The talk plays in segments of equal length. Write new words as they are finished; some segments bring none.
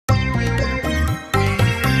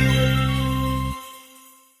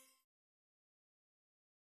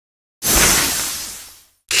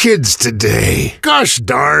kids today. Gosh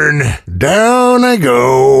darn. Down I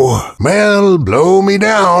go. Well, blow me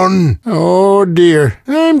down. Oh, dear.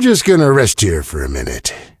 I'm just gonna rest here for a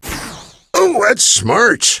minute. Oh, that's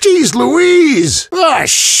smart. Jeez Louise. Ah,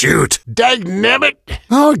 shoot. Dagnabbit.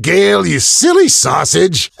 Oh, Gale, you silly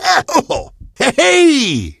sausage. Oh.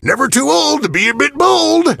 Hey! Never too old to be a bit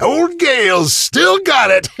bold. Old Gale's still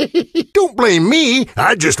got it. Don't blame me.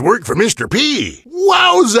 I just work for Mr. P.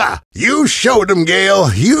 Wowza! You showed him,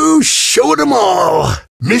 Gale. You showed him all.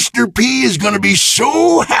 Mr. P is gonna be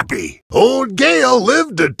so happy. Old Gale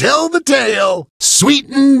lived to tell the tale. Sweet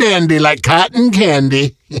and dandy like cotton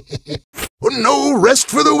candy. No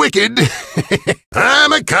rest for the wicked.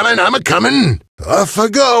 I'm a-comin'. Off I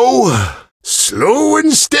go. Slow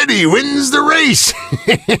and steady wins the race.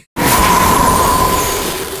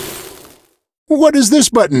 What does this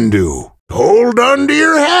button do? Hold on to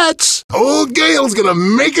your hats. Old Gale's gonna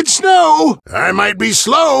make it snow. I might be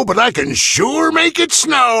slow, but I can sure make it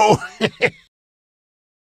snow.